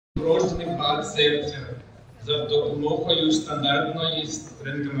Вроджений вади серця за допомогою стандартної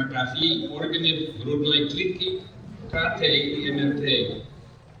рентгенографії органів грудної клітки, КТ і МРТ.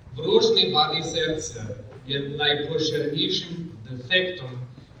 Вроджені вади серця є найпоширенішим дефектом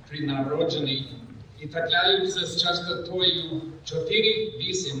при народженні і трапляються з частотою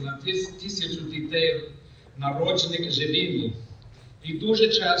 4-8 на 1000 дітей, народжених живими. І дуже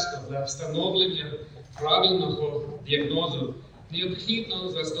часто для встановлення правильного діагнозу необхідно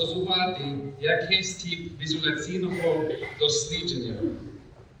застосувати якийсь тип візуляційного дослідження.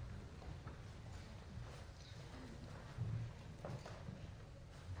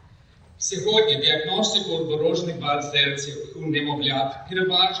 Сьогодні діагностику вроджених вад серця у немовлят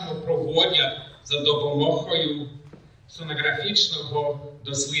переважно проводять за допомогою сонографічного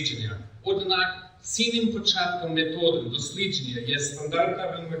дослідження. Однак цінним початком методи дослідження є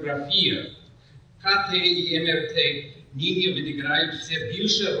стандартна рентгенографія. КТ і МРТ нині відіграють все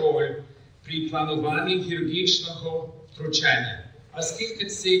більше роль при плануванні хірургічного втручання, оскільки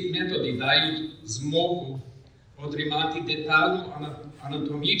ці методи дають змогу отримати детальну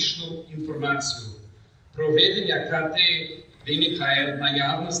анатомічну інформацію. Проведення КТ виникає в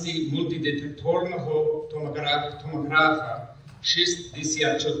наявності мультидетекторного томографа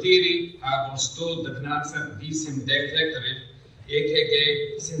 64 або 119-8 детекторів ЕКГ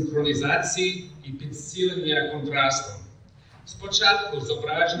синхронізації і підсилення контрасту. Спочатку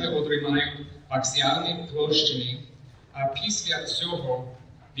зображення отримають аксіальні площини, а після цього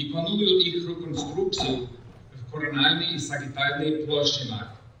виконують їх реконструкцію в корональній і сагітальній площинах.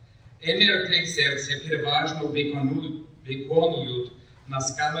 МРТ серця переважно виконують на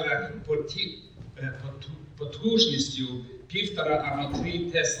сканерах потужністю 1,5 або 3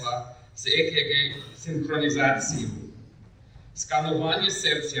 Тесла з ЕКГ синхронізацією. Сканування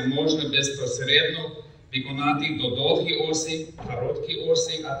серця можна безпосередньо виконати до довгі осі, короткі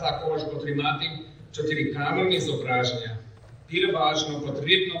осі, а також отримати 4-камерні зображення. Переважно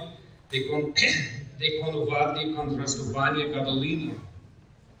потрібно виконувати контрастування гадолінів.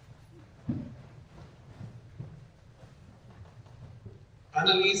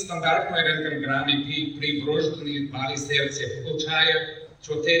 Аналіз стандартної рентгенографії при вродженні вади серця включає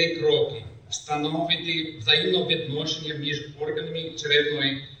 4 кроки. Встановити взаємовідношення між органами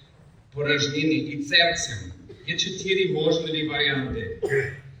черепної порожнини і серцем. Є 4 можливі варіанти.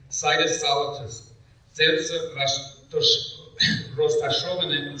 Situs saltus – серце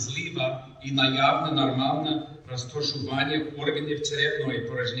розташоване зліва і наявне нормальне розташування органів черепної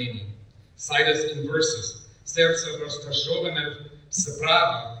порожнини. Situs inversus – серце розташоване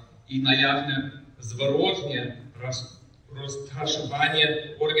справа і наявне зворотнє розташування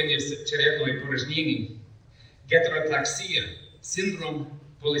органів черепної порожнини. Гетеротаксія – синдром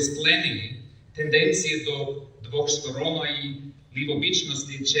поліспленії, тенденції до двосторонньої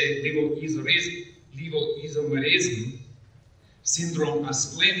лівобічності чи лівоізомеризм. Синдром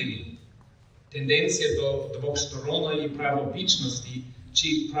аспленії – тенденція до двосторонньої правобічності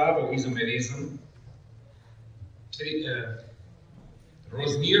чи правоізомеризм.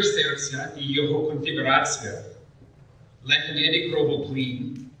 Розмір серця і його конфігурація. Легеневий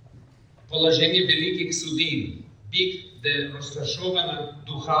кровоплин, положення великих судин, бік, де розташована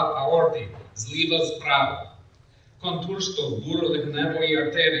дуга аорти, зліва справа. Контур стовбуру легеневої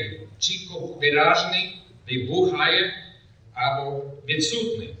артерії, чітко виражений, вибухає або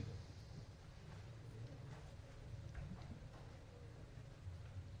відсутний.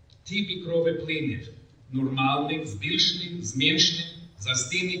 Типи кровоплинів. Нормальний, збільшений, зменшений,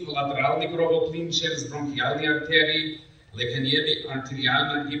 застійний колатеральний кровоплин через бронхіальні артерії, легеневі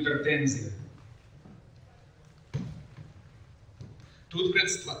артеріальна гіпертензія. Тут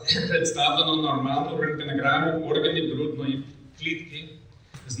представлено нормальну рентгенограму органів грудної клітки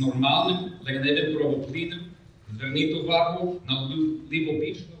з нормальним легеневим кровоплином. Зверніть увагу на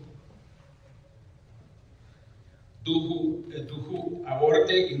лівобічну дугу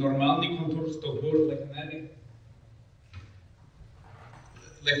аорти і нормальний контур стовбуру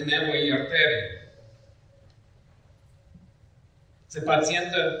легеневої артерії. Це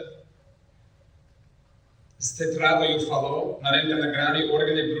пацієнта з тетрадою Фало на рентгенограмі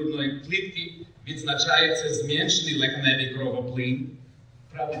органів грудної клітки відзначається зменшений легеневий кровоплин,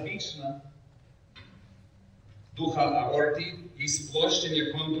 правобічна дуга аорти і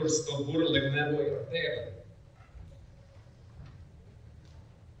сплощення контур стовбуру легеневої артерії.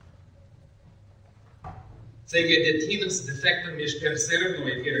 Це є дитина з дефектом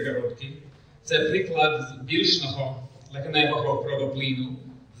міжперсервної перегородки. Це приклад збільшеного легеневого кровоплину.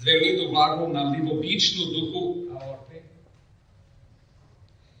 Зверніть увагу на лівобічну дугу аорти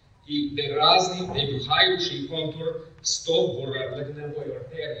і виразний набігаючий контур стовбура легеневої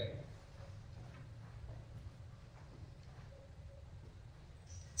артерії.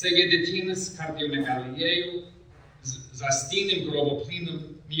 Це є дитина з кардіомегалією, з застійним кровоплином,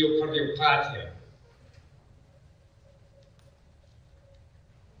 міокардіопатія.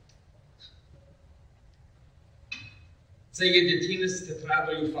 Це є дитина з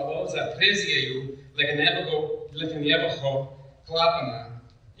тетрадою Фало з атрезією легеневого клапана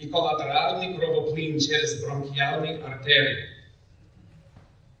і колатеральний кровоплин через бронхіальні артерії.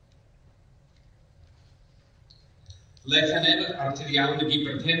 Легенева артеріальна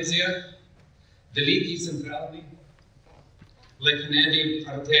гіпертензія, великі центральні легеневі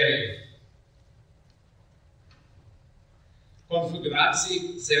артерії.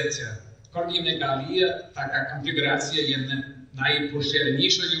 Конфігурації серця. Кардіомегалія, така конфігурація є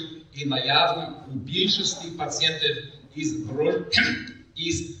найпоширенішою і наявна у більшості пацієнтів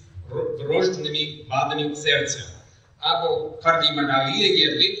із вродженими вадами серця. Або кардіомегалія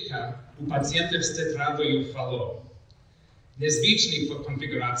є рідка у пацієнтів з тетрадою Фало. Незвичні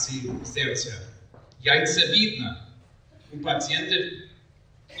конфігурації серця. Яйцевидна у пацієнтів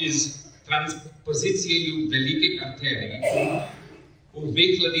із транспозицією великих артерій. У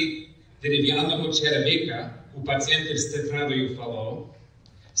викладі дерев'яного черевика у пацієнтів з тетрадою Фало,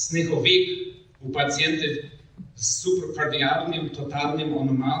 сніговик у пацієнтів з суперкардіальним тотальним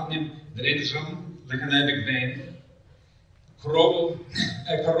аномальним дренажем легеневих вен,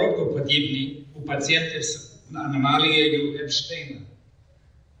 коробкоподібний у пацієнтів з аномалією Епштейна.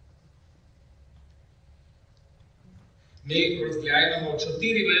 Ми розглядаємо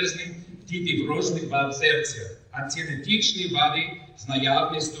 4 різні типи вроджених вад серця. Ацинетичні вади з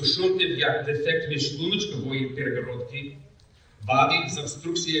наявністю шунтів як дефект міжшлуночкової перегородки, вади з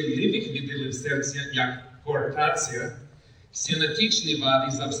обструкцією лівих відділів серця як коартація, синетичні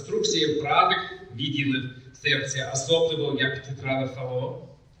вади з обструкцією правих відділів серця, особливо як тетрада Фало,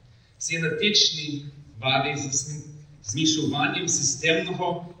 синетичні вади з змішуванням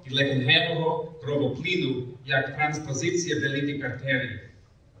системного і легеневого кровоплину як транспозиція великих артерій.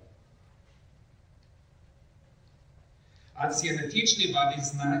 Ацинетичні вади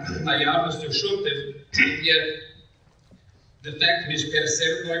з наявністю шунтів є дефект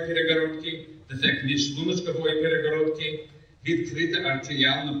міжпересердної перегородки, дефект міжшлуночкової перегородки, відкрита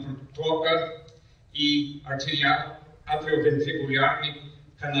артеріальна протока і атріовентрикулярний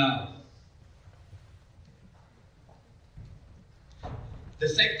канал.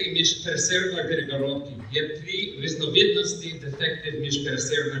 Дефекти міжпересердної перегородки є 3 різновидності дефектів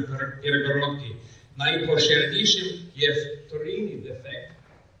міжпересердної перегородки. Найпоширенішим є вторинний дефект,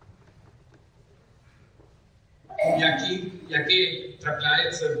 який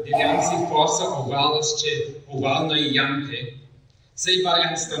трапляється в ділянці фоса овалус чи овальної ямки. Цей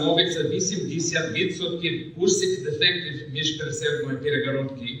варіант становиться 80% усіх дефектів міжпересердної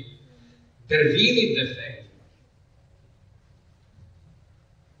перегородки. Первинний дефект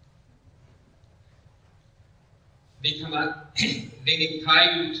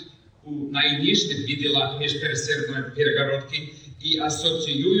виникають у найнижчих відділах міжпересердної перегородки і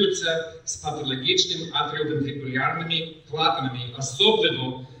асоціюються з патологічними атріовентрикулярними клапанами,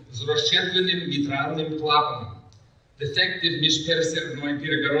 особливо з розщепленим мітральним клапаном. Дефекти міжпересердної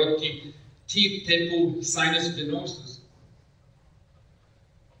перегородки типу синус-венозус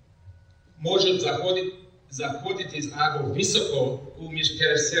можуть заходити або високо у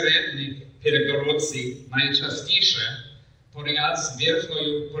міжпересердній перегородці, найчастіше поряд з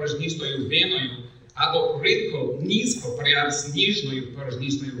верхньою порожнистою веною або рідко низько поряд з нижньою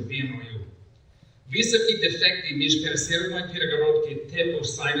порожнистою веною. Високі дефекти міжпересердної перегородки типу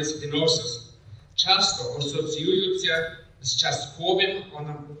синус-венозус часто асоціюються з частковим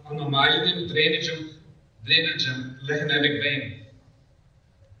аномальним дренажем легеневих вен.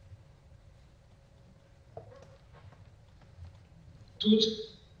 Тут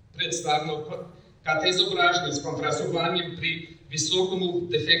представлено КТ-зображення з контрастуванням при високому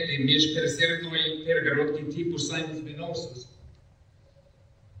дефекті міжпересердної перегородки типу синус-венозус.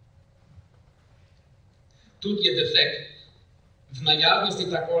 Тут є дефект. В наявності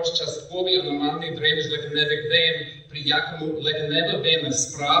також частковий аномальний дренаж легеневих вен, при якому легенева вена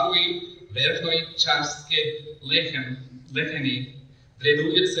з правої верхньої частки легені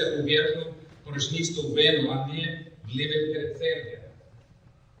дренується у верхню порожнисту вену, а не в ліве передсердя.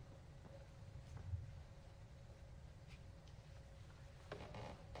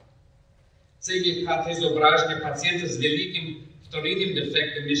 Це є КТ-зображення пацієнта з великим вторинним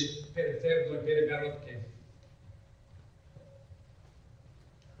дефектом міжпересердної перегородки.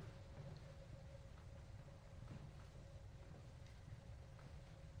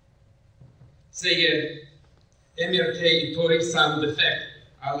 Це є МРТ і той сам дефект,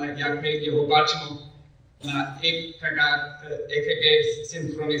 але як ми його бачимо на ЕКГ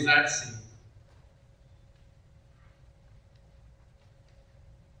синхронізації.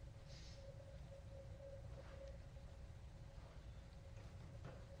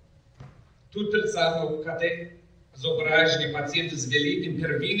 Тут представлено КТ зображення пацієнта з великим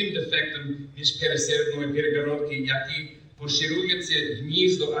первинним дефектом міжпересердної перегородки, який поширюється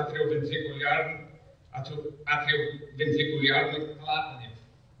вниз до атріовентрикулярних клапанів.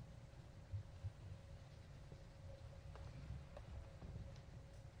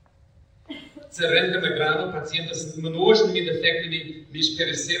 Це рентгенограма пацієнта з множними дефектами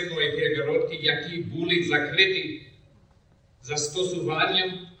міжпересердної перегородки, які були закриті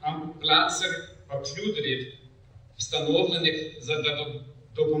застосуванням плацер-оклюдерів, встановлених за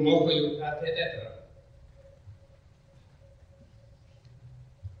допомогою катетера.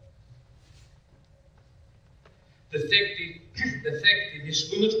 Дефекти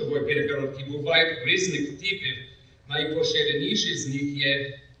міжшлуночкової перегородки бувають різних типів. Найпоширеніший з них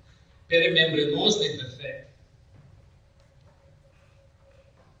є перемембранозний дефект,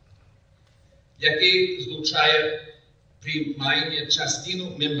 який злучає приймання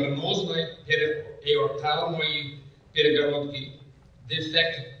частину мембранозної переортальної перегородки,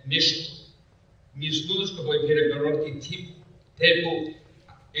 дефект міжшлуночкової перегородки типу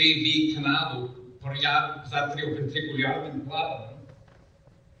AV-каналу з атріовентрикулярним клапаном,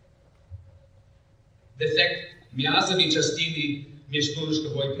 дефект м'язової частини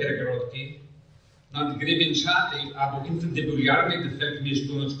міжшлуночкової перегородки, надгребенчатий або інфундибулярний дефект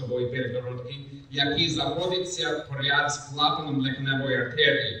міжшлуночкової перегородки, який знаходиться поряд з клапаном легеневої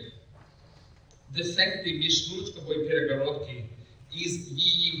артерії. Дефекти міжшлуночкової перегородки із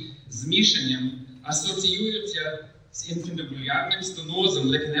її змішанням асоціюються з інфундибулярним стенозом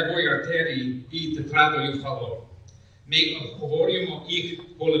легеневої артерії і тетрадою Фало. Ми обговорюємо їх,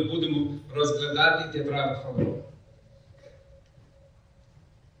 коли будемо розглядати тетраду Фало.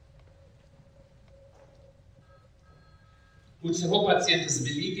 У цього пацієнта з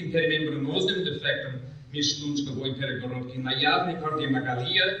великим перемембранозним дефектом міжшлуночкової перегородки наявна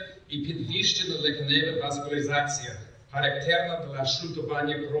кардіомегалія і підвищена легенева васкуляризація, характерна для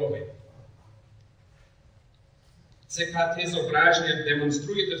шунтування крові. Це КТ-зображення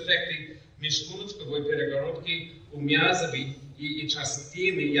демонструє дефекти міжшлуночкової перегородки у м'язовій і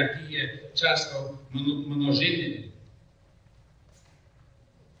частини, які є часто множинними.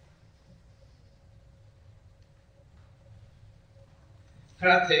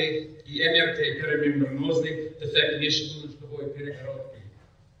 КТ і МРТ перемембранозний дефект міжшлуночкової перегородки.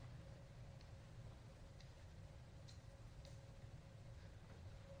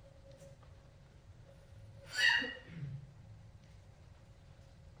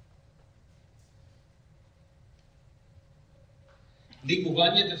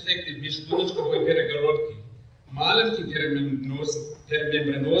 Лікування дефектів міжшлуночкової перегородки. Маленькі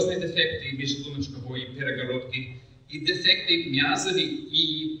перемембранозні дефекти міжшлуночкової перегородки і дефекти м'язові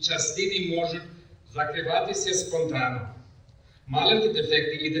і частини можуть закриватися спонтанно. Маленькі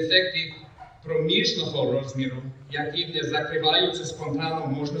дефекти і дефекти проміжного розміру, які не закриваються спонтанно,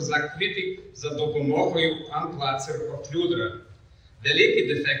 можна закрити за допомогою плацер-оклюдера.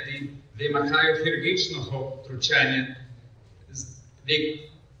 Великі дефекти вимагають хірургічного втручання з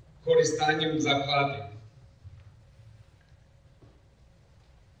використанням заплати.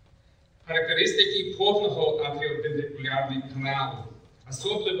 Характеристики повного атріовентрикулярного каналу,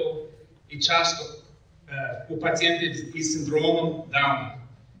 особливо і часто у пацієнтів із синдромом Дауна.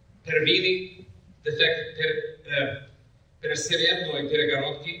 Первинний дефект пересередної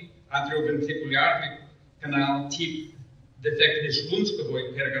перегородки, атріовентрикулярний канал, тип дефект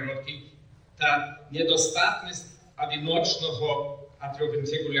міжшлуночкової перегородки та недостатність одиночного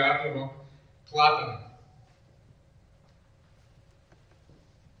атріовентрикулярного клапана.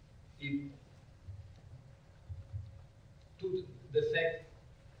 І тут дефект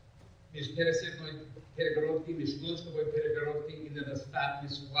міжпересердної перегородки, міжшлуночкової перегородки і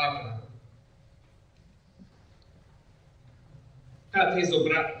недостатність клапана.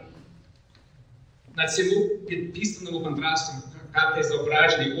 На цьому підписаному контрасту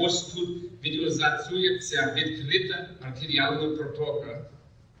КТ-зображенні ось тут візуалізується відкрита артеріальна протока.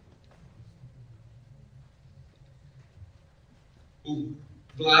 У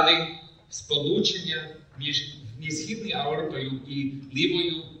влади сполучення між несхідною аортою і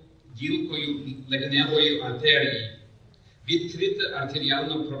лівою ділкою легеневої артерії. Відкрита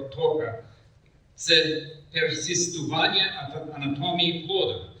артеріальна протока – це персистування анатомії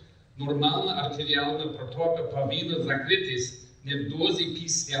плода. Нормальна артеріальна протока повинна закритись невдовзі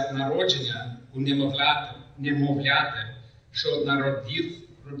після народження у немовляти, що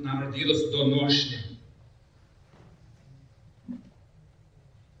народилось доношнім.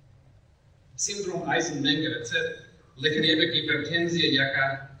 Синдром Айзенменгера – це легенева гіпертензія,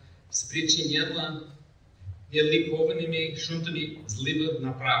 яка спричинена нелікованими шунтами зліва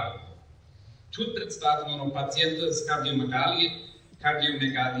направо. Тут представлено пацієнта з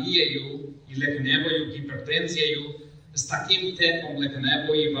кардіомегалією і легеневою гіпертензією з таким типом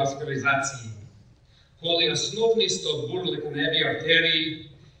легеневої васкуляризації, коли основний стовбур легеневої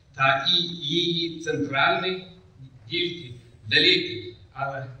артерії та її центральні ділки великі,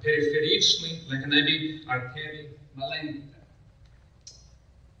 але периферичні легеневі артерії маленькі.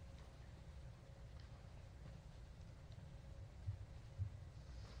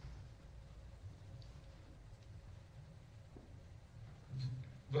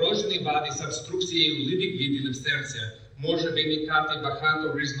 Вроджені вади з обструкцією лівих відділів серця може виникати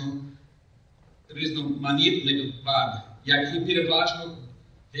багато різноманітних вад, які переважно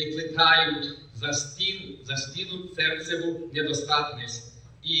викликають застійну серцеву недостатність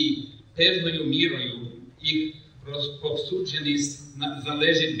і певною мірою їх розповсюдженість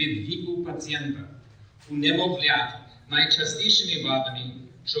залежить від віку пацієнта. У немовлят найчастішими вадами,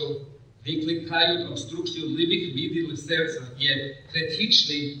 що викликають обструкцію лівих відділів серця, є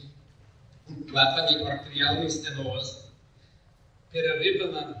критичний клапаний артеріальний стеноз,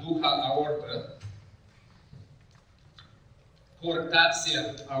 переривана духа аорта,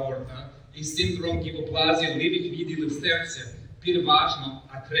 коартація аорта і синдром гіпоплазії лівих відділів серця, переважно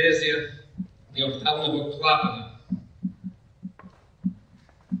акрезія аортального клапана.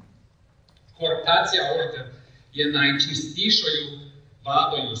 Коартація аорта є найчастішою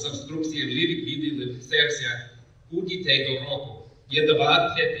вадою з обструкцією лівих відділів серця у дітей до року. Є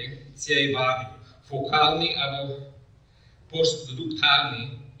два типи цієї вади – фокальний або постдуктальний,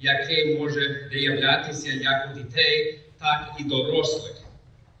 який може виявлятися як у дітей, так і дорослих.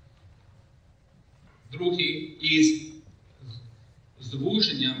 Другий із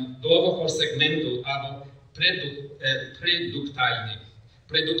звуженням довгого сегменту або предуктальний.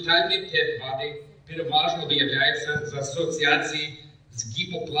 Предуктальний тип вади переважно виявляється з асоціації з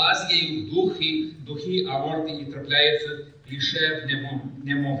гіпоплазією духи аорти і трапляється лише в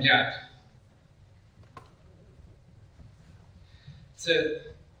немовлят. Це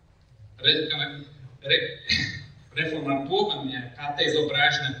реформатоване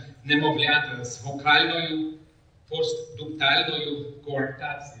катезображення немовлята з фокальною постдуктальною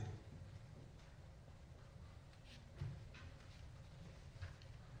коартацією.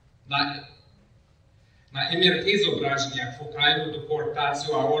 На МРТ-зображеннях фокальну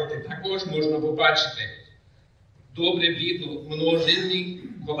коартацію аорти також можна побачити. Добре видно множинні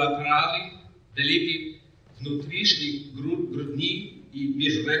колатерали, великі внутрішні грудні і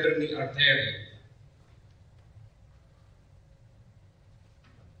міжреберні артерії.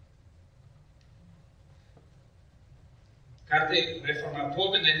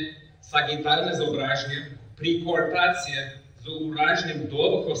 Реформатоване сагітальне зображення при коартації з ураженням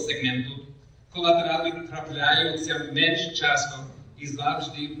довгого сегменту колатерали трапляються менш часто і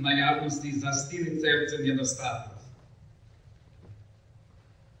завжди в наявності застійної серця недостатності.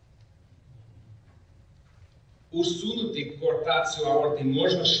 Усунути коартацію аорти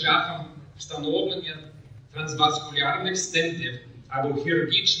можна шляхом встановлення трансваскулярних стентів або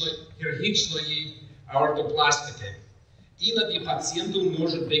хірургічної аортопластики. Іноді пацієнту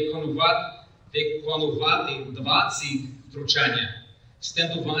можуть виконувати 20 втручання.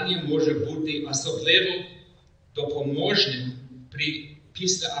 Стентування може бути особливо допоможним при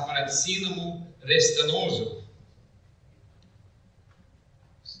післяопераційному рестенозу.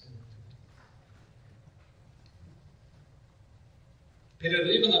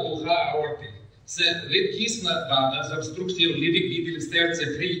 Переривана дуга аорти – це рідкісна вада з обструкцією лівих відділів серця,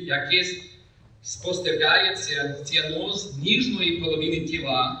 при якій спостерігається ціаноз ніжної половини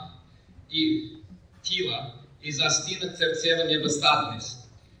тіла і застійна серцева недостатність.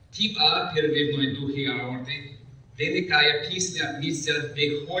 Тип А переривної духи аорти виникає після місця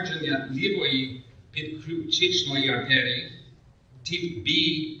виходження лівої підключичної артерії. Тип Б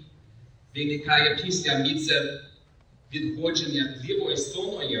виникає після місця відходження лівої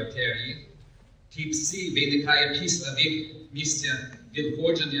сонної артерії. Тип С виникає після місця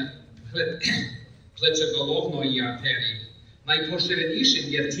відходження плечоголовної артерії. Найпоширенішим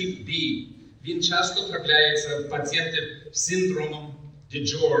є тип Б. Він часто трапляється в пацієнтів з синдромом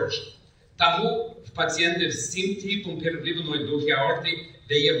Джордж. Тому в пацієнтів з цим типом перериваної духи аорти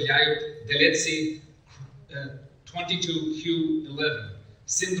виявляють делеції 22q11.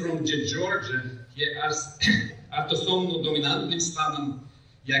 Синдром Джорджа є автосомно домінантним станом,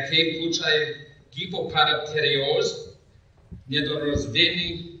 який включає гіпопаратеріоз,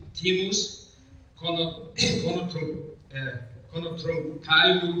 недорозвинений тимус,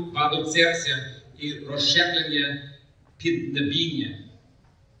 конотронкальну ваду серця і розщеплення піднебіння.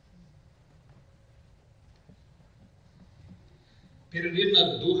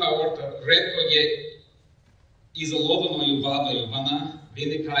 Переривна дуга аорта рідко є ізольованою вадою. Вона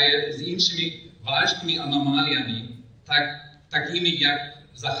виникає з іншими важкими аномаліями, такими як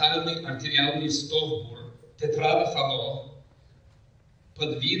загальний артеріальний стовбур, тетралофало,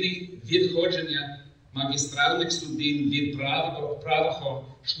 подвійне відходження магістральних судин від правого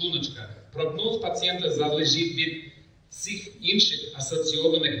шлуночка. Прогноз пацієнта залежить від всіх інших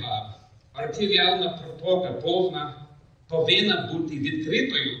асоційованих вад. Артеріальна протока повинна бути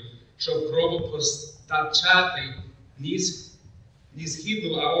відкритою, щоб кровопостачати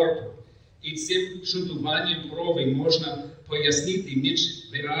несхідну аорту. І цим шунтуванням крові можна пояснити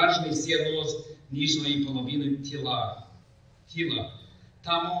міжвиражний сіноз нижньої половини тіла.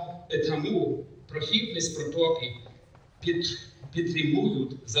 Тому прохідність протоки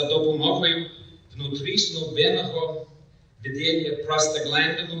підтримують за допомогою внутрішньовенного ведення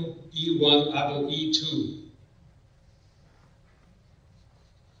простагландину E1 або E2.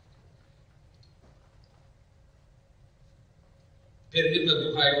 Переривна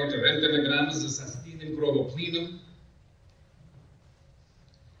дуга аорти, рентгенограма за састійним кровоплином,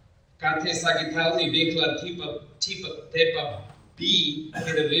 КТ-сагітальний виклад типа B,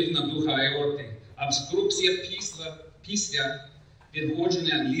 переривна дуга аорти, обструкція після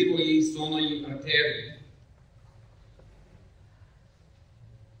відходження лівої сонної артерії.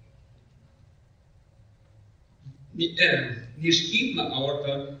 Несхідна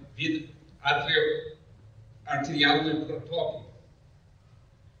аорта від артеріальної протоки.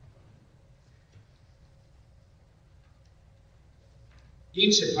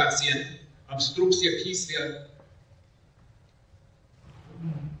 Інший пацієнт, обструкція після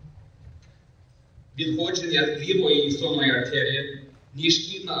відходження лівої сонної артерії,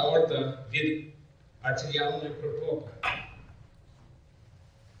 несхідна аорта від артеріальної протоки.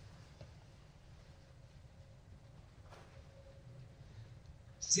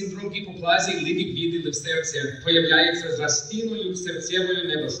 Синдром гіпоплазії лівих відділів серця появляється за стіною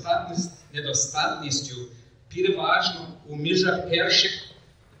серцевою недостатністю переважно у межах перших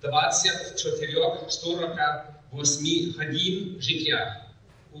 24-48 годин життя.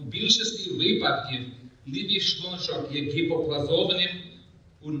 У більшості випадків лівий шлуночок є гіпоплазованим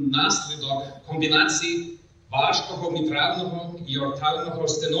унаслідок комбінації важкого мітрального і аортального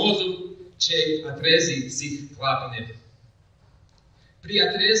стенозу чи атрезії цих клапанів. При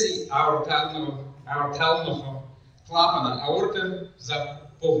атрезії аортального клапана аорта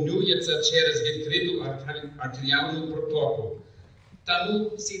заповнюється через відкриту артеріальну протоку. Тому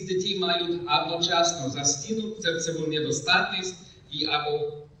ці діти мають одночасно застійну серцеву недостатність і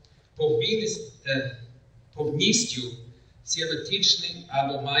або повністю ціанотичний,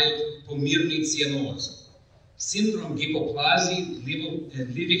 або мають помірний ціаноз. Синдром гіпоплазії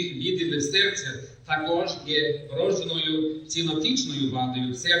лівих відділів серця також є вродженою ціанотичною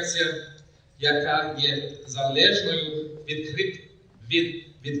вадою серця, яка є залежною від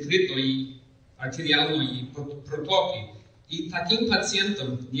відкритої артеріальної протоки. І таким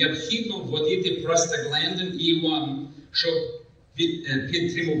пацієнтам необхідно вводити простагландин E1, щоб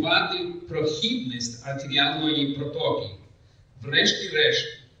підтримувати прохідність артеріальної протоки. Врешті-решт,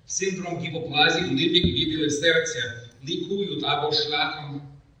 синдром гіпоплазії лівих відділів серця лікують або шляхом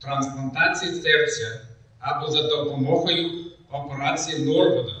трансплантації серця, або за допомогою операції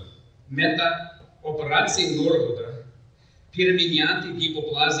Норвуда. Мета операції Норвуда – переміняти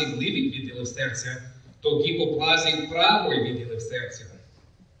гіпоплазію лівих відділів серця до гіпоплазії правої відділів серця.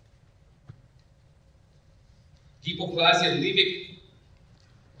 Гіпоплазія лівих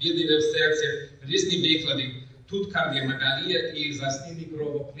відділів серця – різні виклади. Тут кардіомегалія і застійний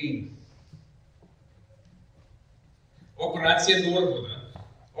кровоплин. Операція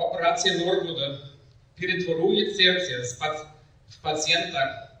Норвуда перетворює серце в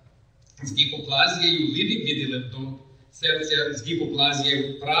пацієнта з гіпоплазією лівих відділів до серця з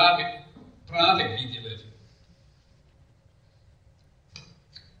гіпоплазією правих відділів.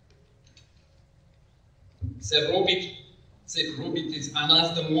 Це робить із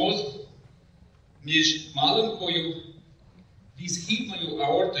анастомоз між маленькою висхідною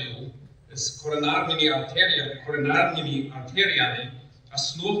аортою з коронарними артеріями,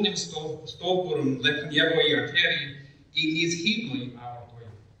 основним стовбуром легеневої артерії і несхідною аортою.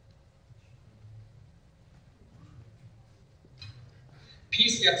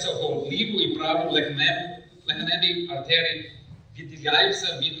 Після цього ліву і праву легеневі артерії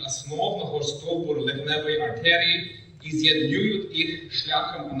відділяються від основного стовбуру легеневої артерії і з'єднують їх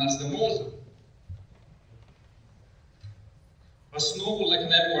шляхом анастомозу. Основу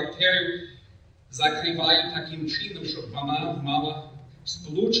легеневої артерії закривають таким чином, щоб вона мала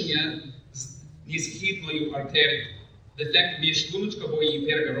сполучення з несхідною артерією. Дефект міжшлуночкової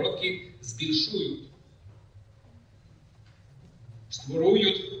перегородки збільшують.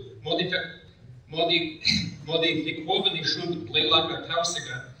 Створюють модифікований шунт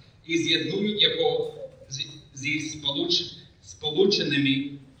Блейлака-Таусига і з'єднують його зі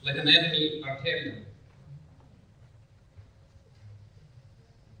сполученими легеневими артеріями.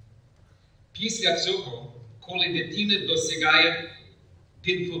 Після цього, коли дитина досягає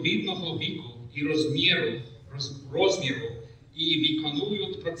відповідного віку і розміру і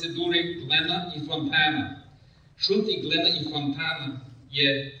виконують процедури Глена і Фонтана. Шунти Глена і Фонтана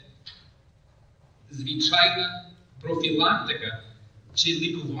є звичайна профілактика чи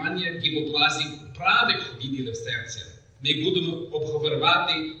лікування гіпоплазії правих відділів серця. Ми будемо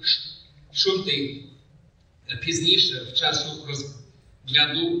обговорювати шунти пізніше в часу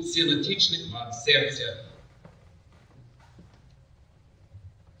розгляду синотичних вад серця.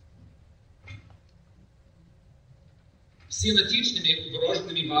 Синотичними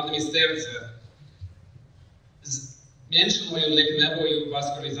вродженими вадами серця з зменшеною легеневою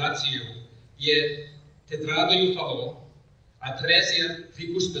васкуляризацією є тетрадою фало, атрезія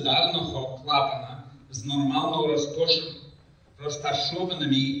трикуспідального клапана з нормально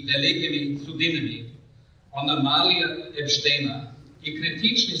розташованими великими судинами, аномалія Епштейна і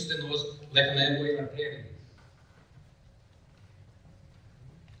критичний стеноз легеневої артерії.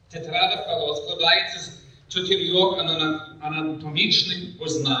 Тетрада фало складається з 4 анатомічних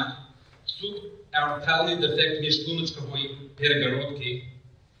ознак: субаортальний дефект міжшлуночкової перегородки,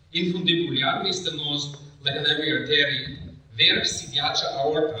 інфундибулярний стеноз легеневої артерії, верхсидяча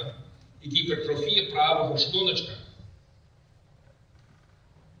аорта і гіпертрофія правого шлуночка.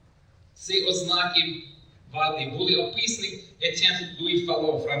 Ці ознаки вади були описані Етьєн Луї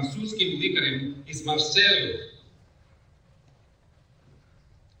Фало, французьким лікарем із Марселю.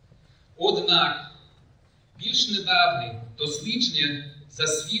 Однак, більш недавні дослідження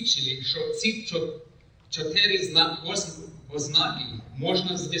засвідчили, що ці 4 ознаки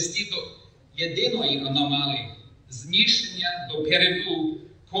можна звести до єдиної аномалії – зміщення до переду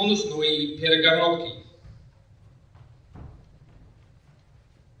конусної перегородки.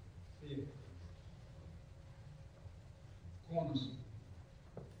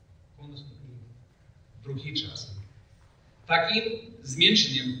 Другий час. Таким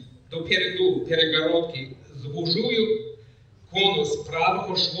зміщенням до переду перегородки звужують конус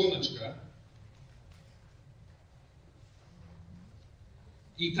правого шлуночка,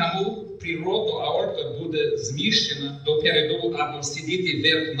 і тому природна аорта буде зміщена до переду або сидіти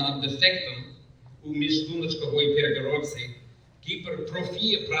вверх над дефектом у міжшлуночковій перегородці.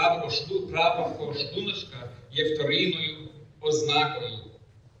 Гіпертрофія правого шлуночка є вторинною ознакою.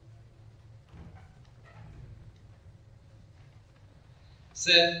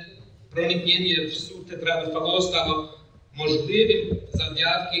 Це проникнення в суть тетради фало стало можливим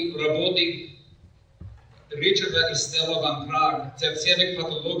завдяки роботи Ричарда і Стелла Ван Праг, серцевих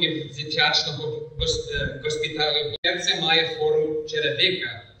патологів дитячого госпіталю. Серце має форму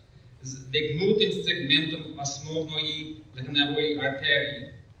черевика з вигнутим сегментом основної легеневої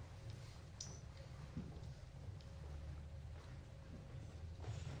артерії.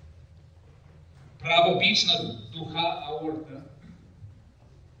 Правобічна духа аорта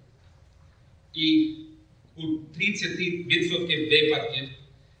і у 30% випадків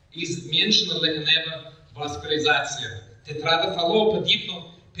і зменшена легенева васкуляризація. Тетрада фало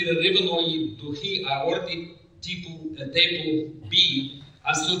подібно перериваної духи аорти типу B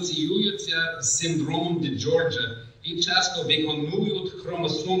асоціюються з синдромом Джорджа і часто виконують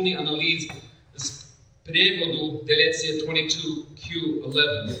хромосомний аналіз з приводу делеція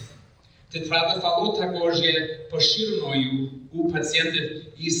 22q11. Тетрада фало також є поширеною у пацієнтів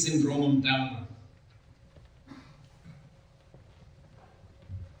із синдромом Дауна.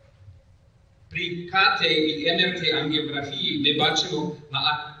 При КТ і МРТ-ангіографії ми бачимо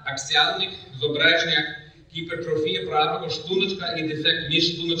на аксіальних зображеннях гіпертрофію правого шлуночка і дефект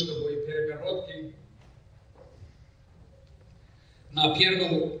міжшлуночкової перегородки.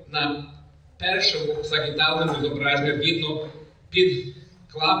 На першому сагітальному зображенні видно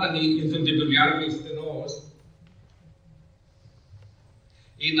підклапаний інфундибулярний стеноз.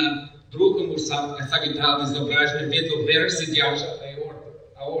 І на другому сагітальному зображенні видно верхсидяча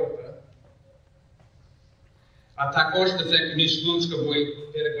аорта. А також дефект міжшлуночкової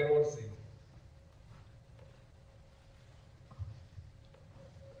перегородки.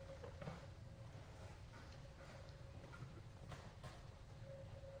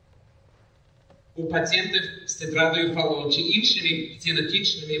 У пацієнтів з тетрадою Фало чи іншими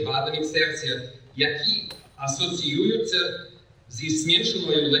генетичними вадами серця, які асоціюються зі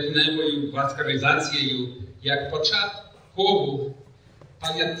зменшеною легеневою васкуляризацією, як початкову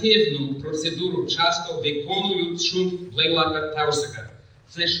паліативну процедуру часто виконують шунт Блейлака-Таусика.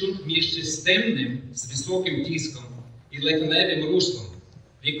 Це шунт міжсистемним з високим тиском і легеневим руслом.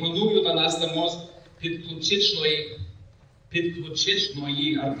 Виконують анастомоз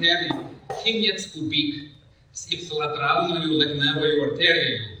підключичної артерії кінець у бік з іпсилатеральною легеневою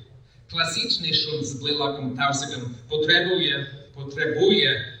артерією. Класичний шунт з Блейлаком-Таусиком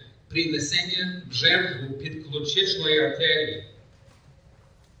потребує принесення в жертву підключичної артерії.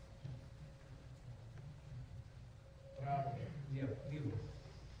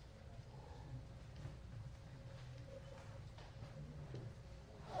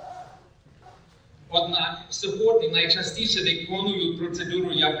 Однак сьогодні найчастіше виконують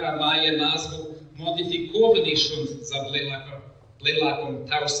процедуру, яка має назву модифікований шунт за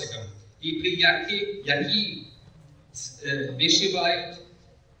Блейлаком-Таусиком, і при якій вишивають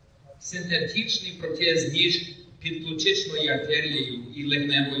синтетичний протез між підключичною артерією і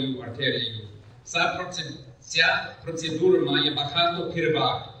легеневою артерією. Ця процедура має багато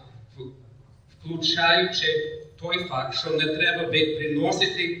переваг, включаючи той факт, що не треба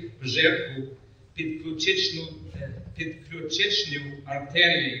приносити в жертву підключичну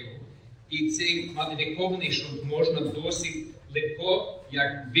артерію, і цей модифікований шунт можна досить легко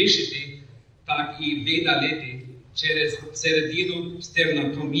як вишити, так і видалити через середину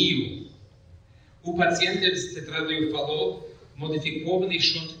стернотомію. У пацієнтів з тетрадою Фало модифікований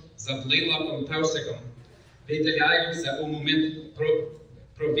шунт за Блейлаком-Таусиком видаляються у момент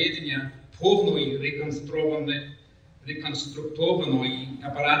проведення повної реконструктованої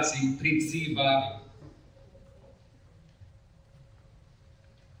операції при цій ваді.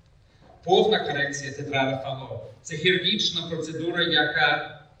 Повна корекція тетради Фало – це хірургічна процедура,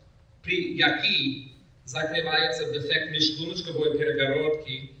 при якій закривається дефект міжшлуночкової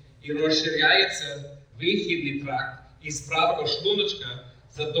перегородки і розширяється вихідний тракт із правого шлуночка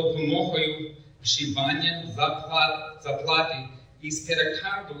за допомогою вшивання заплати із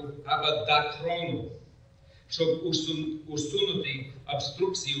перикарду або дакрону, щоб усунути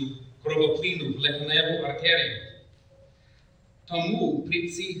обструкцію кровоплину в легеневу артерію. Тому при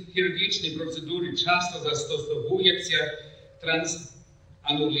цій хірургічній процедурі часто застосовується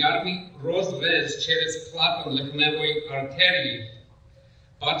трансанулярний розріз через клапан легеневої артерії.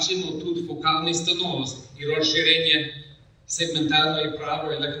 Бачимо тут фокальний стеноз і розширення сегментальної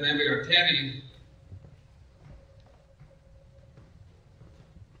правої легеневої артерії,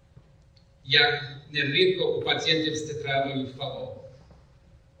 як нерідко у пацієнтів з тетрадою Фало.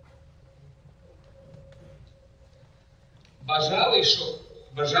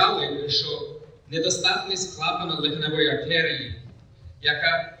 Вважали, що недостатність клапана легеневої артерії,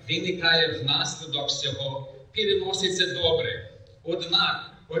 яка виникає внаслідок цього, переноситься добре.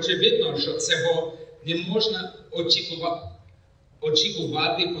 Однак, очевидно, що цього не можна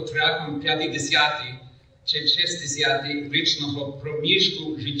очікувати протягом 50 чи 60-річного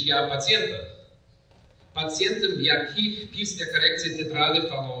проміжку життя пацієнта. Пацієнтам, в яких після корекції тетради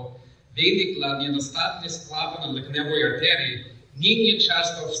Фало виникла недостатність клапана легеневої артерії, нині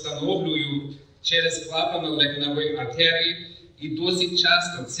часто встановлюють через клапан легеневої артерії, і досить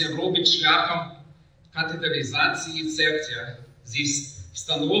часто це робить шляхом катетеризації серця зі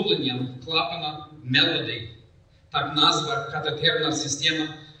встановленням клапана Мелоді, так назва катетерна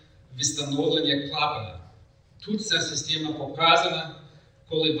система встановлення клапана. Тут ця система показана,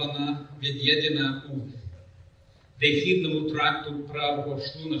 коли вона від'єднана у вихідному тракту правого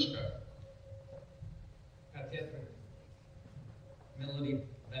шлуночка. Катетер Мелоді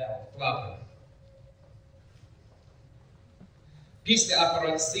клапан. Після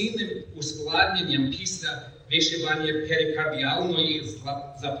операційним ускладненням після вишивання перикардіальної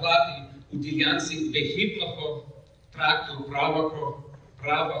заплати у ділянці вихідного тракту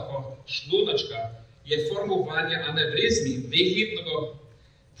правого шлуночка є формування аневризмів вихідного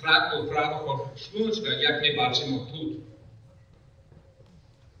тракту правого шлуночка, як ми бачимо тут.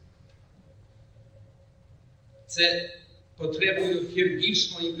 Це потребує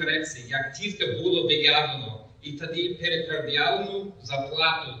хірургічної корекції, як тільки було виявлено, і тоді перикардіальну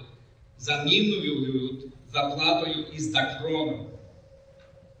заплату замінюють заплатою із дакроном.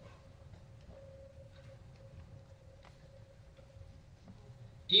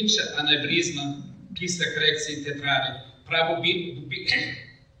 Інша аневризма після корекції тетради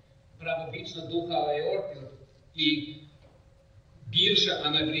правобічна духа аорти і більша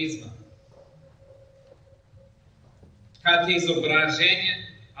аневризма. Таке зображення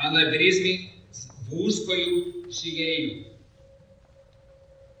аневризми з вузькою шиєю.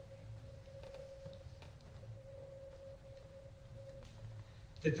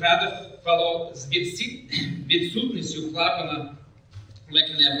 Тетрадофало з відсутністю клапана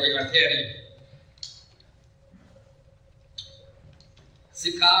легеневої артерії.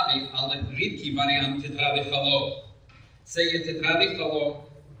 Цікавий, але рідкий варіант тетрадофало. Це є тетрадофало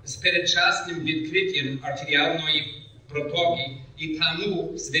з передчасним відкриттям артеріальної протоки і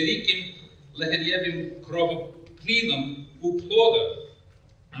тому з великим легеневим кровоплином у плода,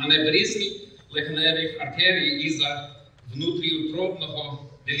 аневризми легеневих артерій із-за внутріутробного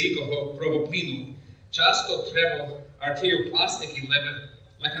великого кровоплину. Часто треба артеріопластики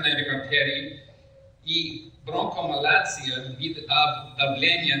легеневих артерій і бронхомаляція від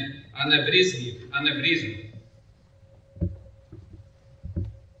давлення аневризмів.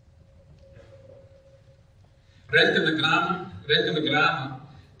 Рентгенограма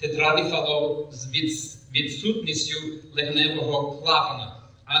тетрадофало з відсутністю легеневого клапана,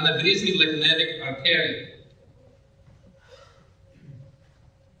 аневризмів легеневих артерій.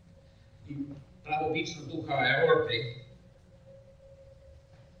 Правобічна духа аорти.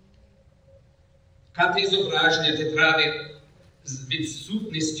 Катезображення тетради з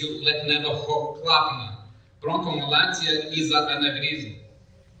відсутністю легеневого клапана, бронхомаляція із-за аневризму.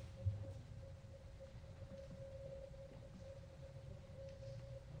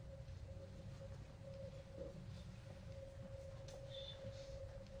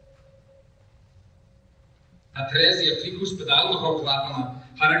 Атрезія трикуспідального клапана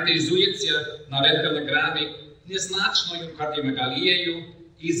характеризується на рентгенограмі незначною кардіомегалією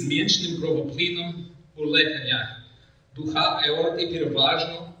і зменшеним кровоплином у легенях. Духа аорти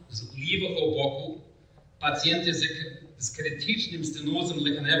переважно з лівого боку. Пацієнти з критичним стенозом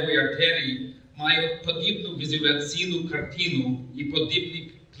легеневої артерії мають подібну візуляційну картину і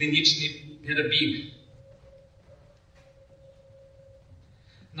подібний клінічний перебіг.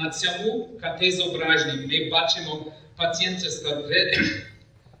 На цьому КТ-зображенні ми бачимо пацієнта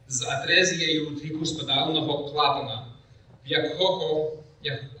з атрезією трикуспідального клапана, в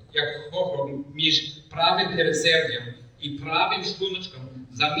якого між правим передсердям і правим шлуночком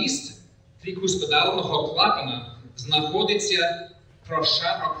замість трикуспідального клапана знаходиться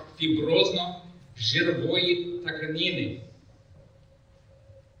прошарок фіброзно-жирової тканини.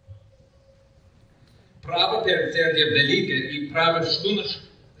 Праве передсердя велике і правий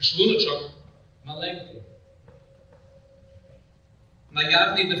шлуночок маленький.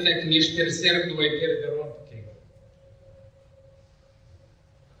 Наявний дефект міжпередсердної перегородки.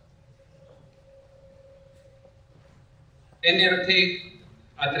 МРТ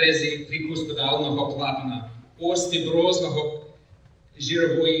атрезії трикуспідального клапана, ось фіброзного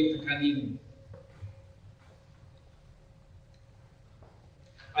жирової тканини.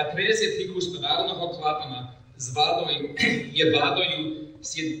 Атрезія трикуспідального клапана є вадою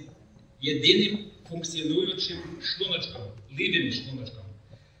з єдиним функціонуючим шлуночком, лівим шлуночком.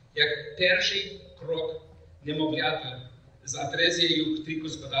 Як перший крок немовлята з атрезією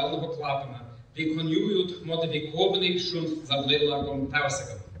трикуспідального клапана виконують модифікований шунт за вливаком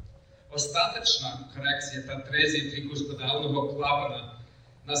Таусика. Остаточна корекція та атрезії трикуспідального клапана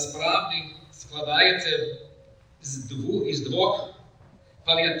насправді складається із двох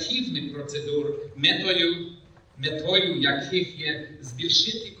паліативних процедур, метою яких є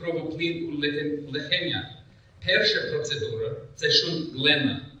збільшити кровоплин у легенях. Перша процедура – це шунт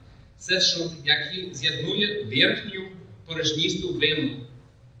Глена. Це шунт, який з'єднує верхню порожнисту вену,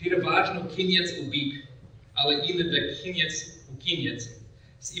 переважно кінець у бік, але іноді кінець у кінець,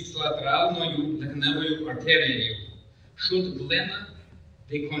 з іпсилатеральною легеневою артерією. Шунт Глена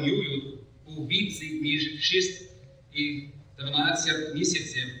виконують у віці між 6 і 12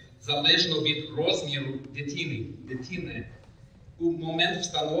 місяців, залежно від розміру дитини. У момент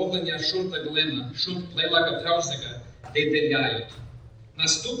встановлення шунта Глена, шунт плевака Таусика виділяють.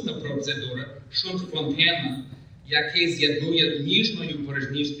 Наступна процедура – шунт Фонтена, який з'єднує ніжною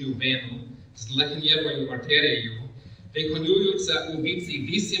порожнистою вену з легеневою артерією, виконуються у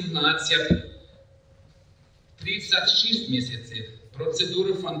віці 18-36 місяців.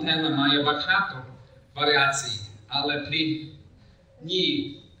 Процедура Фонтена має багато варіацій, але при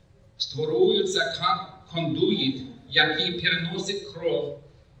ній створюється кондуїт, який переносить кров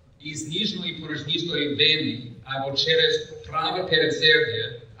із ніжної порожнистої вени або через праве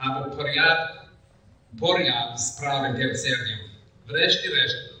передсердя, або поряд з правим передсердям.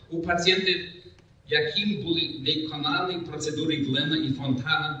 Врешті-решт, у пацієнтів, яким були виконані процедури Глена і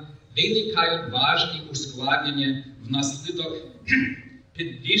Фонтана, виникають важкі ускладнення внаслідок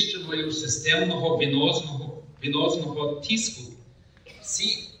підвищеного системного венозного тиску.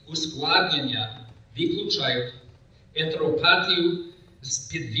 Ці ускладнення виключають ентеропатію з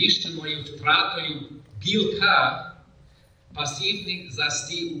підвищеною втратою білка, пасивний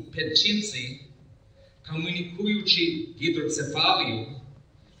застій у печінці, комунікуючи гідроцефалію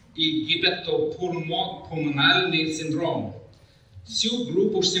і гіпертопульмональний синдром. Цю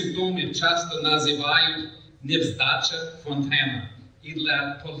групу симптомів часто називають невздача фонтена. І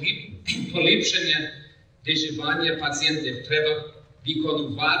для поліпшення доживання пацієнтів треба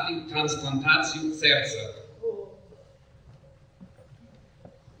виконувати трансплантацію серця.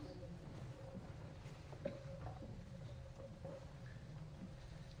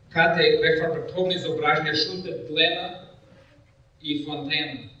 Кате рефракторне зображення шунта глена і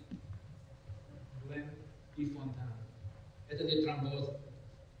фонтена. Глен і фонтана. Это не тромбоз.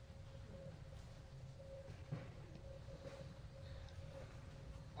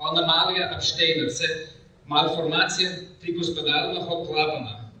 Аномалія Епштейна – це мальформація трикуспідального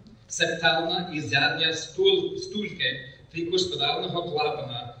клапана, септальна і задня стульки трикуспідального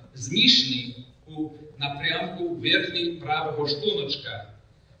клапана, зміщені у напрямку верхнього правого шлуночка,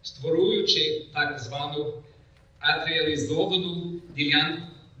 створюючи так звану атріалізовану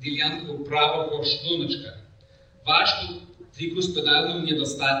ділянку правого шлуночка, важку трикуспідальну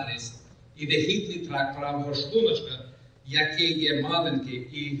недостатність і вихідний тракт правого шлуночка, який є маленький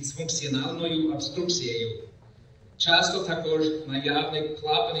і з функціональною обструкцією. Часто також наявний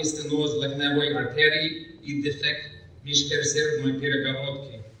клапаний стеноз легневої артерії і дефект міжпересердної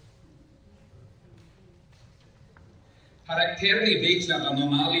перегородки. Характерний вигляд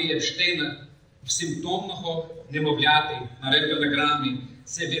аномалії Епштейна в симптомного немовляти на рентгенограмі –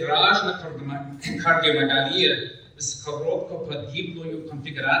 це виражена кардіомегалія з коробкоподібною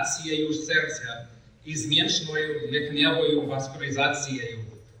конфігурацією серця і зменшеною легневою васкуляризацією.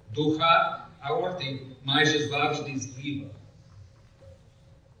 Духа аорти майже завжди зліва.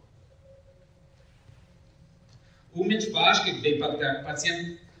 У менш важких випадках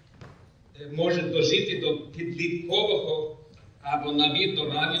пацієнт може дожити до підліткового або навіть до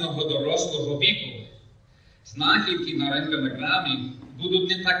раннього дорослого віку. Знахідки на рентгенограмі будуть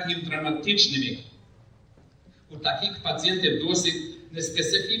не такими драматичними. У таких пацієнтів досить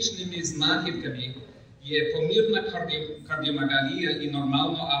неспецифічними знахідками є помірна кардіомегалія і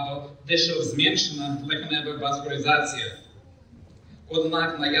нормальна або дещо зменшена легнева васкуляризація.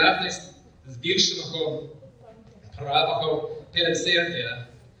 Однак наявність збільшеного правого передсердя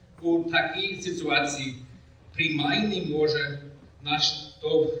у такій ситуації приймальний може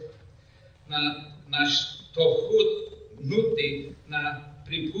наштовхнути на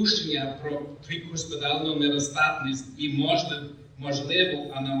припущення про трикуспідальну недостатність і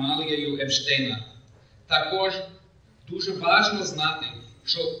можливу аномалію Епштейна. Також дуже важливо знати,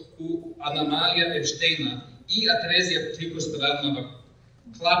 що у аномалія Епштейна і атрезія трикуспідального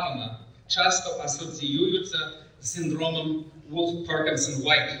клапана часто асоціюються з синдромом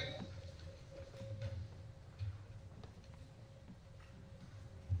Wolff-Parkinson-White.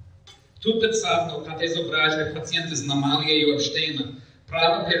 Тут представлено кате зображення пацієнта з аномалією Епштейна.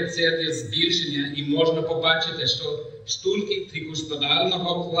 Праве передсердя збільшення і можна побачити, що стульки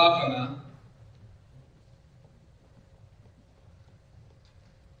трикуспідального клапана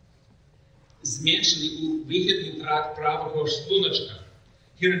зменшені у вихідний тракт правого шлуночка.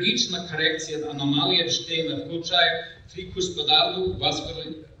 Хірургічна корекція аномалії Епштейна включає трикуспідальну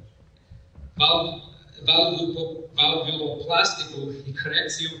валвулопластику і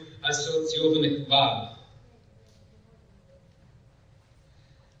корекцію асоційованих вад.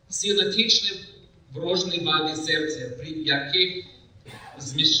 Синотичні вроджені вади серця, при яких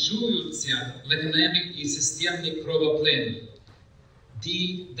зміщуються легневі і системні кровоплини,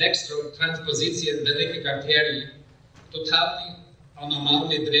 декстротранспозиція великих артерій, тотальний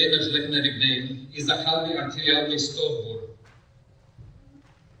аномальний дренаж легневих вен і загальний артеріальний стовбур.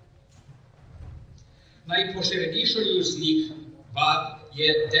 Найпоширенішою з них вад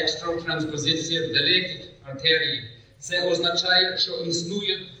є декстротранспозиція великих артерій. Це означає, що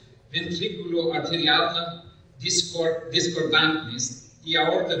існує вентрикулоартеріальна дискордантність, і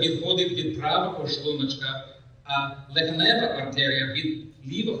аорта відходить від правого шлуночка, а легнева артерія від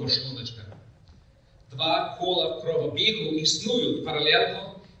лівого шлуночка. Два кола кровобігу існують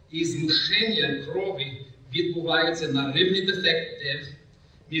паралельно, і змушення крові відбувається на рівні дефектів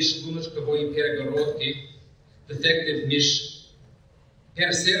міжшлуночкової перегородки, дефектів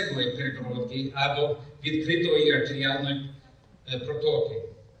міжпересердної перегородки або відкритої артеріальної протоки.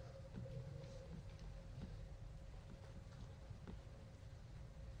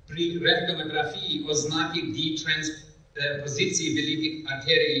 При рентгенографії ознаки детранспозиції великих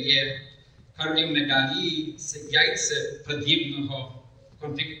артерій є кардіомегалії з яйцеподібного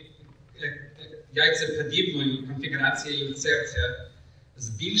яйцеподібною конфігурацією серця,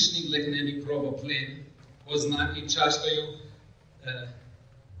 збільшений легеневий кровоплин, ознаки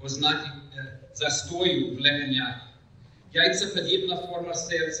застою в легенях. Яйцеподібна форма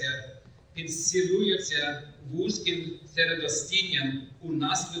серця підсилюється вузьким середостінням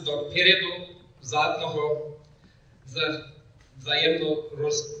унаслідок передозадного взаємного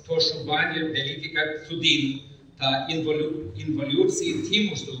розташування великих судин та інволюції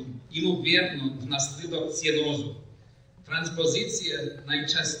тимусу, ймовірно, внаслідок цинозу. Транспозиція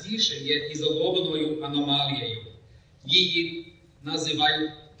найчастіше є ізольованою аномалією. Її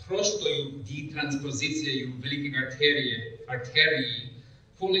називають простою дітранспозицією великих артерії,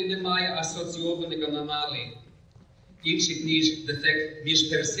 коли немає асоційованих аномалій, інших ніж дефект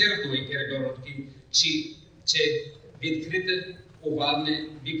міжперсердної перегородки чи відкрите овальне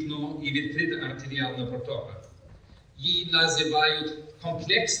вікно і відкрита артеріальна протока. Її називають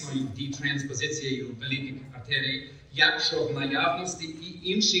комплексною дітранспозицією великих артерій, якщо в наявності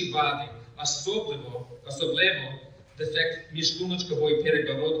і інші вади, особливо дефект міжшлуночкової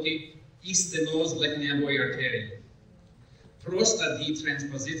перегородки і стеноз легеневої артерії. Проста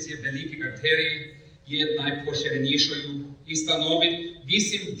дітранспозиція великих артерій є найпоширенішою і становить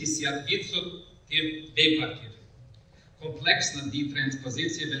 80% випадків. Комплексна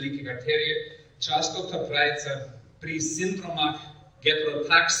дітранспозиція великих артерій часто трапляється при синдромах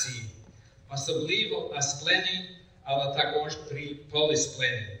гетеротаксії, особливо асплені, але також при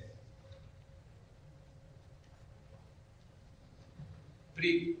полісплені.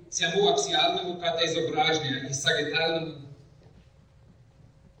 При цьому аксіальному катезображенні і сагітальному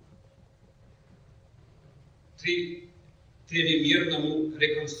тривимірному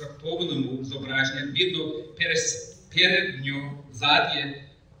реконструктованому зображенні видно передньо-заднє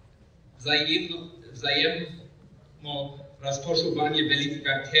взаємно розташування великих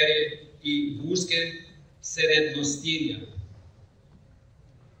артерій і вузьке середностіння.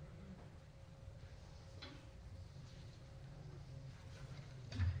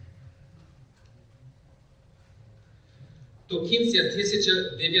 До кінця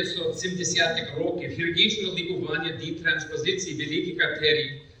 1970-х років хірургічне лікування дітранспозиції великих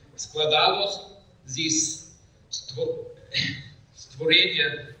артерій складалось зі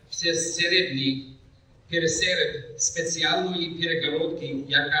створення всесередньої пересеред спеціальної перегородки,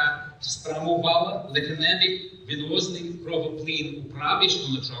 яка спрямувала легеневий венозний кровоплин у правий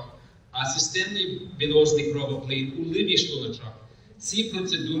шлуночок, а системний венозний кровоплин у лівий шлуночок. Ці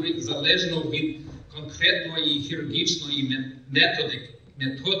процедури залежно від конкретної хірургічної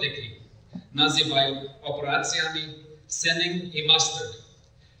методики називають операціями Сеннінг і Мастерд.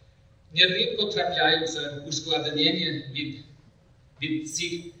 Нерідко трапляються ускладнення від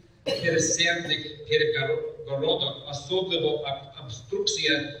цих пересердних перегородок, особливо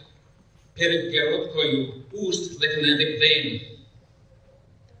обструкція перегородкою уст легеневих вен.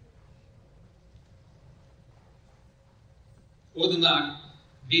 Однак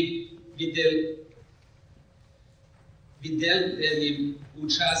віддаленням у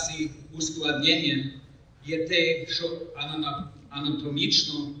часі ускладнення є те, що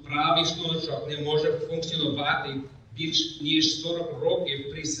анатомічно правий шлуночок не може функціонувати більш ніж 40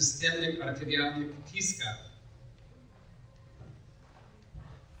 років при системних артеріальних тисках.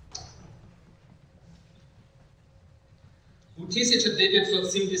 У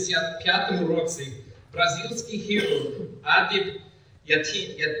 1975 році бразильський хірург Адіб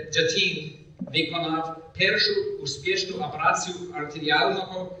Джатін виконав першу успішну операцію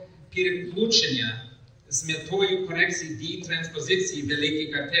артеріального переключення з метою корекції дітранспозиції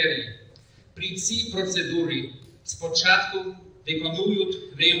великих артерій. При цій процедурі спочатку виконують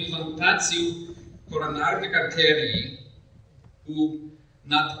реімплантацію коронарних артерій у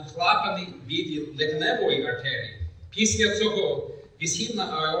надклапаний відділ легеневої артерії. Після цього висхідна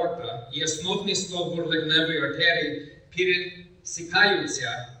аорта і основний стовбур легеневої артерії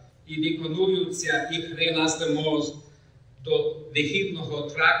пересікаються і виконуються їх реанастомоз до вихідного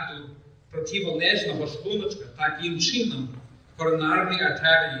тракту противолежного шлуночка. Таким чином коронарні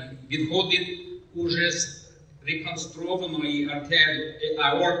артерії відходять уже з реконструованої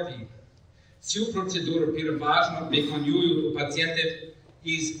аорти. Цю процедуру переважно виконують у пацієнтів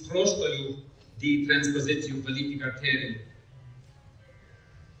із простою дітранспозицією великих артерій.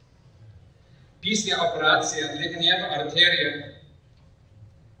 Після операції легенева артерія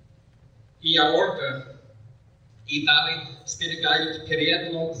і аорта і далі зберігають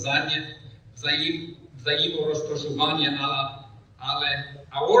передньо-заднє взаєморозташування, але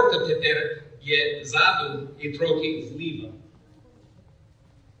аорта тепер є ззаду і трохи зліва.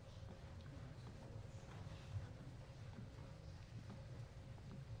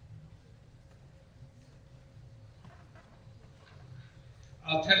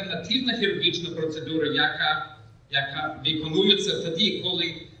 Альтернативна хірургічна процедура, яка виконується тоді,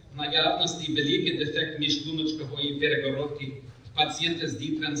 коли в наявності великий дефект міжшлуночкової перегородки в пацієнта з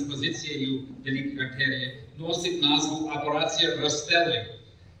детранспозицією великої артерії, носить назву операція розстели.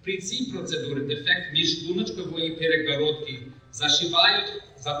 При цій процедурі дефект міжшлуночкової перегородки зашивають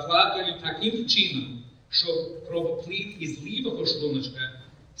заплатою таким чином, щоб кровоплід із лівого шлуночка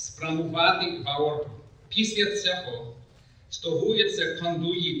спрямувати в аорту. Після цього стягується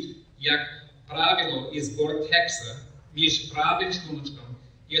кондуїт, як правило, із гортекса між правим шлуночком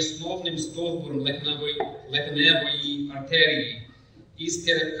і основним стовбуром легеневої артерії. Із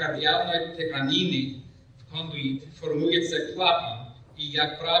перикардіальної тканини в кондуїт формується клапан, і,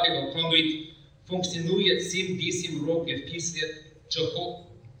 як правило, кондуїт функціонує 7-8 років, після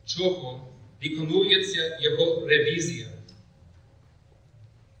чого виконується його ревізія.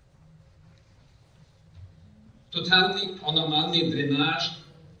 Тотальний аномальний дренаж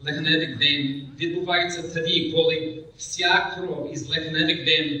легеневих вен відбувається тоді, коли вся кров із легеневих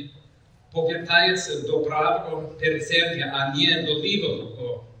вен повертається до правого передсердя, а не до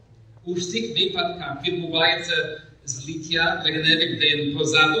лівого. У всіх випадках відбувається злиття легеневих вен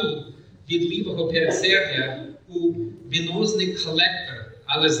позаду від лівого передсердя у венозний колектор,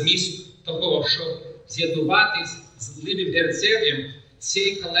 але зміст того, щоб з'єднуватись з лівим передсердям,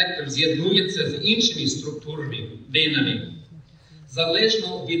 цей колектор з'єднується з іншими структурами, венами.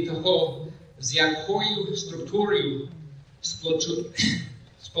 Залежно від того, з якою структурою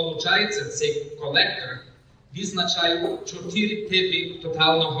сполучається цей колектор, визначають 4 типи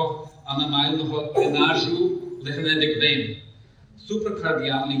тотального аномального дренажу легеневих вен.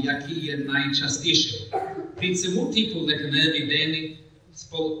 Супрокардіальний, який є найчастішим. При цьому типу легеневі вени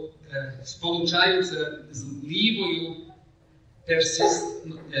сполучаються з лівою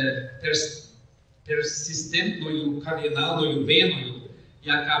персистентною кардіальною веною,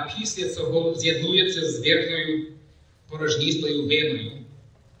 яка після цього з'єднується з верхньою порожнистою веною.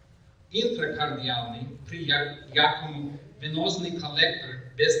 Інтракардіальний, при якому венозний колектор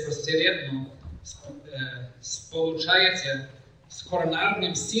безпосередньо сполучається з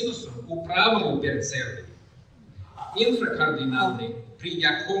коронарним синусом у правому передсерді. Інфракардіальний, при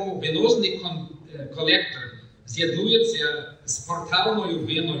якому венозний колектор з'єднується з портальною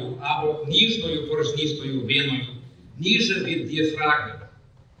веною або ніжною порожнистою веною, ніже від діафрагми.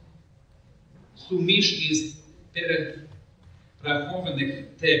 Суміш із перерахованих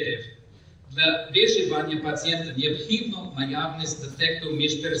типів. Для виживання пацієнта необхідно наявність дефекту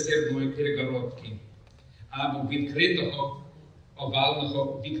міжпередсердної перегородки або відкритого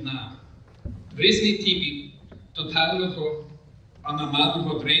овального вікна. Різні типи тотального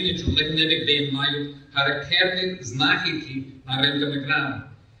аномального дренажу легеневих вен мають характерні знахідки на рентгенограмі.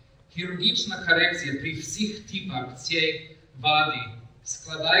 Хірургічна корекція при всіх типах цієї вади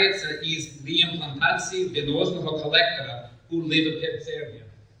складається із реімплантації венозного колектора у ліве передсердя.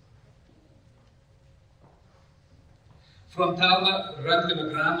 Фронтальна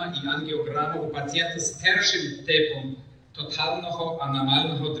рентгенограма і ангіограма у пацієнта з першим типом тотального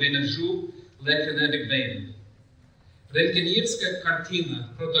аномального дренажу легеневих вен. Рентгенівська картина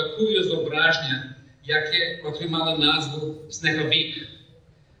продукує зображення, яке отримало назву «снеговик»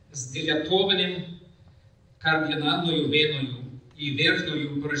 з дилатованим кардіальною веною і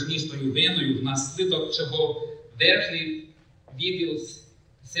верхньою порожнистою веною, внаслідок чого верхній відділ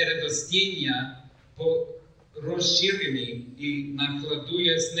середостіння розширений і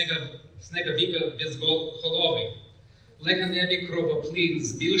накладує снеговика безголовий. Легеневий кровоплин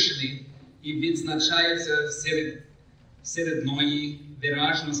збільшений і відзначається середньої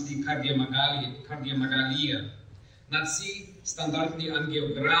виражності кардіомегалія. На цій стандартній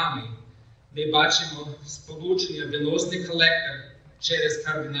ангіограмі ми бачимо сполучення венозний колектор через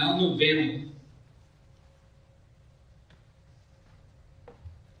кардіальну вену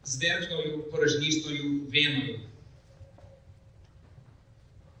з верхньою порожнистою веною.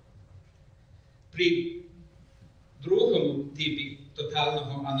 При другому типі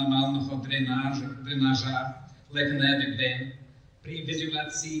тотального аномального дренажа легеневих вен при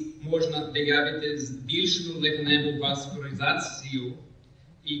візуляції можна виявити збільшену легеневу васкуляризацію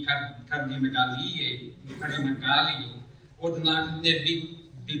і кардіомегалію, однак не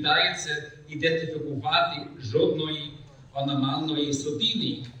вдається ідентифікувати жодної аномальної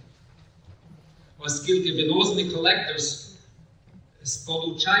судини, оскільки венозний колектор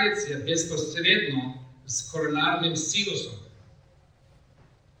сполучається безпосередньо з коронарним синусом.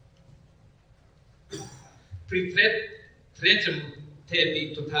 При третьому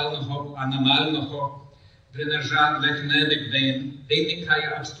типі тотального аномального дренажа легеневих вен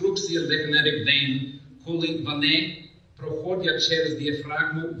виникає обструкція легеневих вен, коли вони проходять через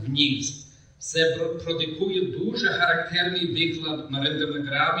діафрагму вниз. Це продикує дуже характерний виклад на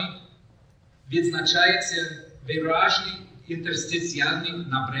рентгенограмі. Відзначається виражний інтерстиціальний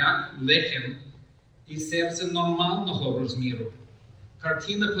напряг легень і серця нормального розміру.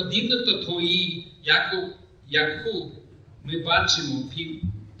 Картина подібна до тої, яку ми бачимо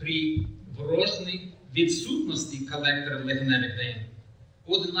при вродженій відсутності колектора легеневих вен.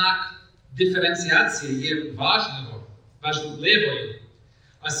 Однак диференціація є важливою,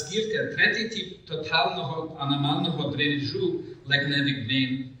 оскільки третій тип тотального аномального дренажу легеневих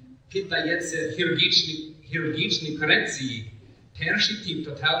вен піддається хірургічній корекції. Перший тип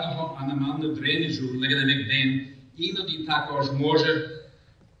тотального аномального дренажу легеневих вен іноді також може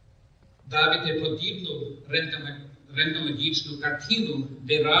давати подібну рентгенологічну картину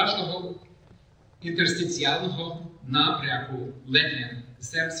виражного інтерстиціального напрягу легень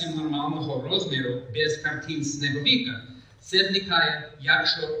серцем нормального розміру без картин снеговика. Це виникає,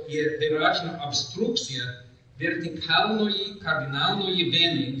 якщо є виражена обструкція вертикальної кардинальної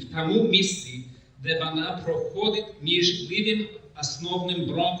вени в тому місці, де вона проходить між лівим основним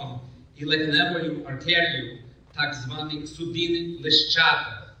бронхом і легеневою артерією, так звані судини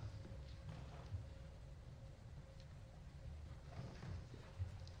лещата.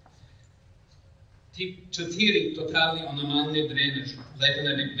 Тип 4 – тотальний аномальний дренаж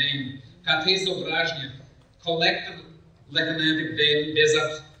легеневих вен. КТ зображення колектор легеневих вен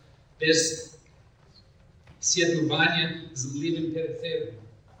без з'єднування з лівим периферієм.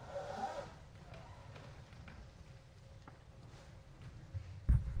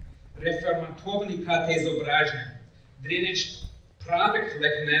 Реформатовний КТ зображення дренаж правих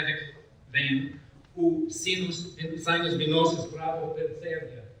легеневих вен у синус венозус правого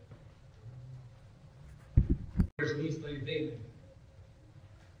периферія.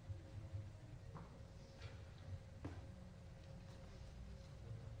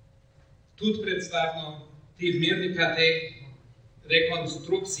 Тут представлено півмірний КТ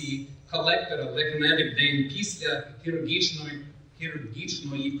реконструкції колектора легеневих вен після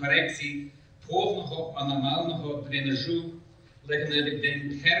хірургічної корекції повного аномального дренажу легеневих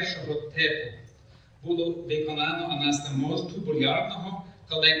вен першого типу. Було виконано анастомоз тубулярного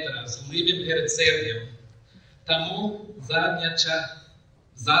колектора з лівим периферієм. Тому задня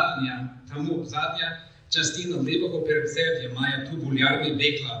частина лівого периферія має тубулярний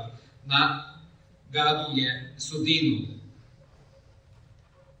виклад, нагадує судину.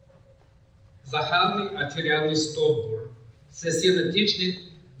 Загальний артеріальний стовбур – це синетичне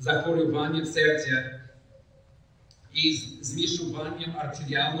захворювання серця із змішуванням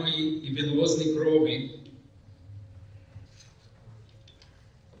артеріальної і венозної крові,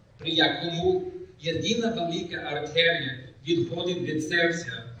 при якому єдина велика артерія відходить від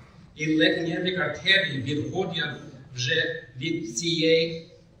серця, і легеневі артерії відходять вже від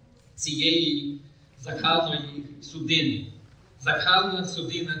цієї загальної судини. Загальна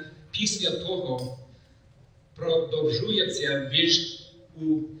судина після того продовжується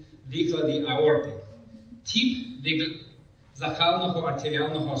у викладі аорти. Тип загального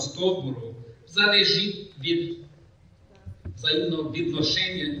артеріального стовбуру залежить від взаємного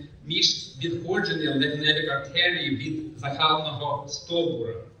відношення між відходженням легеневих артерій від загального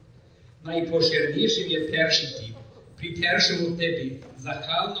стовбура. Найпоширенішим є перший тип. При першому типі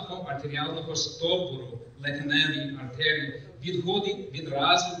загального артеріального стовбуру легеневі артерії відходить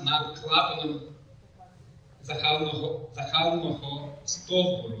відразу над клапаном загального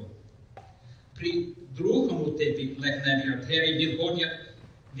стовбуру. При другому типі легеневі артерії відходять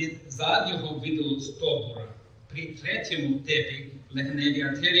від заднього виділу стовбура. При третьому типі легеневі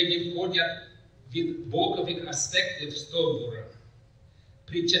артерії відходять від бокових аспектів стовбура.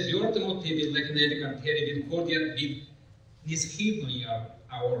 При четвертому типі легеневі артерії відходять від несхідної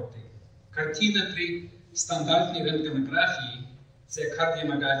аорти. Картина при стандартній рентгенографії – це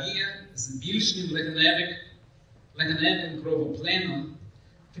кардіомегалія з збільшенням легеневим кровопленом.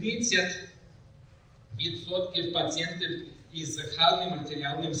 30% пацієнтів із загальним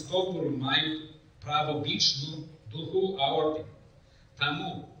артеріальним стовбуром мають правобічну духу аорти.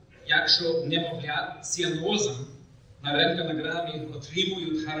 Тому, якщо немовлят з ціанозом на рентгенограмі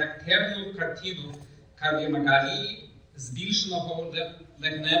отримують характерну картину кардіомегалії, збільшеного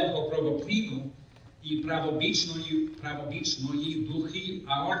легеневого кровоплину і правобічної духи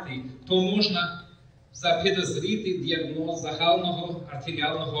аорти, то можна запідозрити діагноз загального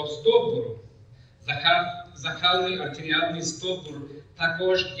артеріального стовбуру. Загальний артеріальний стовбур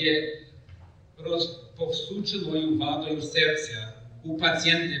також є розповсюдженою вадою серця у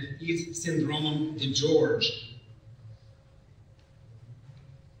пацієнтів із синдромом Ді-Джордж.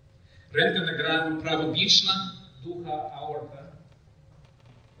 Рентгенограма правобічна духа аорта.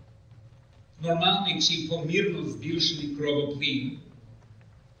 Нормальний чи помірно збільшений кровоплин.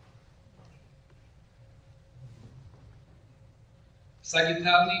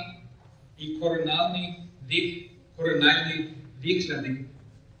 Сагітальний і корональний вигляди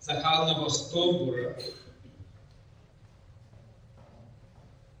загального стовбура.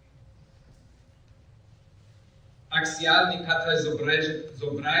 Аксіальні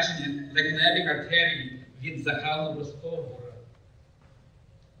зображення легеневих артерій від загального стовбура.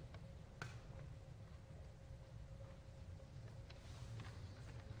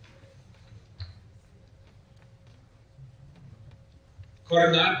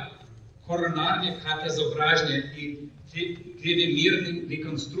 Коронарні катезображення і кривомірні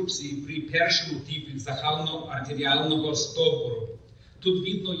реконструкції при першому типі загального артеріального стовбуру. Тут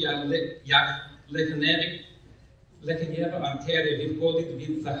видно, як легенева артерія відходить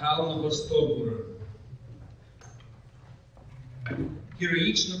від загального стовбура.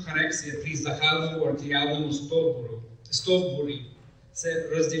 Хірургічна корекція при загальному артеріальному стовбурі – це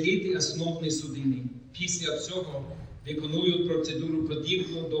розділити основні судини. Після цього виконують процедуру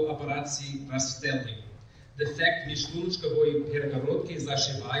подібну до операції розстелення. Дефект міжшлуночкової перегородки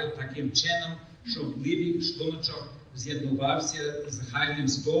зашивають таким чином, щоб лівий шлуночок з'єднувався з загальним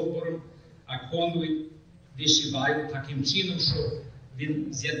стовбуром, а конвой вишивають таким чином, щоб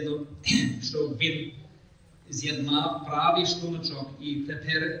він з'єднав правий шлуночок і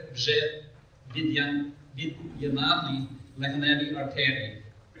тепер вже від'єднані легеневі артерії.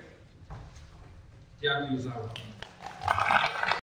 Дякую за увагу.